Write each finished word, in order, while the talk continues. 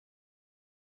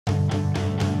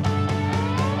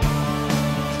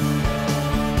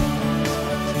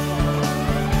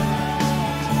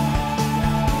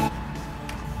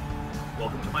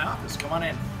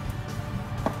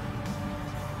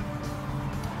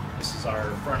is our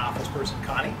front office person,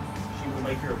 Connie. She will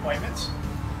make your appointments.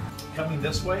 Coming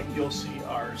this way, you'll see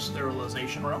our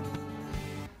sterilization room.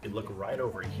 If you look right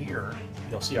over here,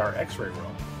 you'll see our x-ray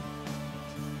room.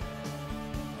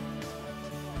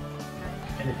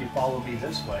 And if you follow me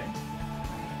this way,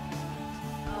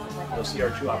 you'll see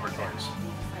our 2 operatories.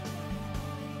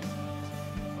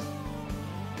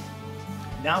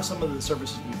 Now some of the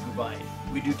services we provide.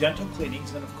 We do dental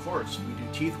cleanings, and of course we do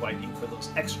teeth whitening for those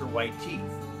extra white teeth.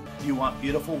 Do you want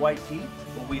beautiful white teeth?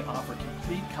 Well, we offer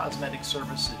complete cosmetic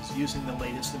services using the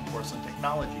latest in porcelain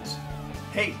technologies.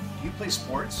 Hey, do you play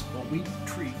sports? Well, we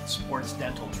treat sports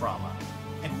dental trauma.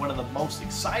 And one of the most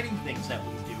exciting things that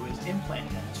we do is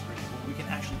implant dentistry, where we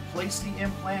can actually place the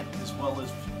implant as well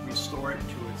as restore it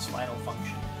to its final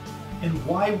function. And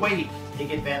why wait?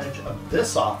 Take advantage of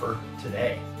this offer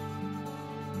today.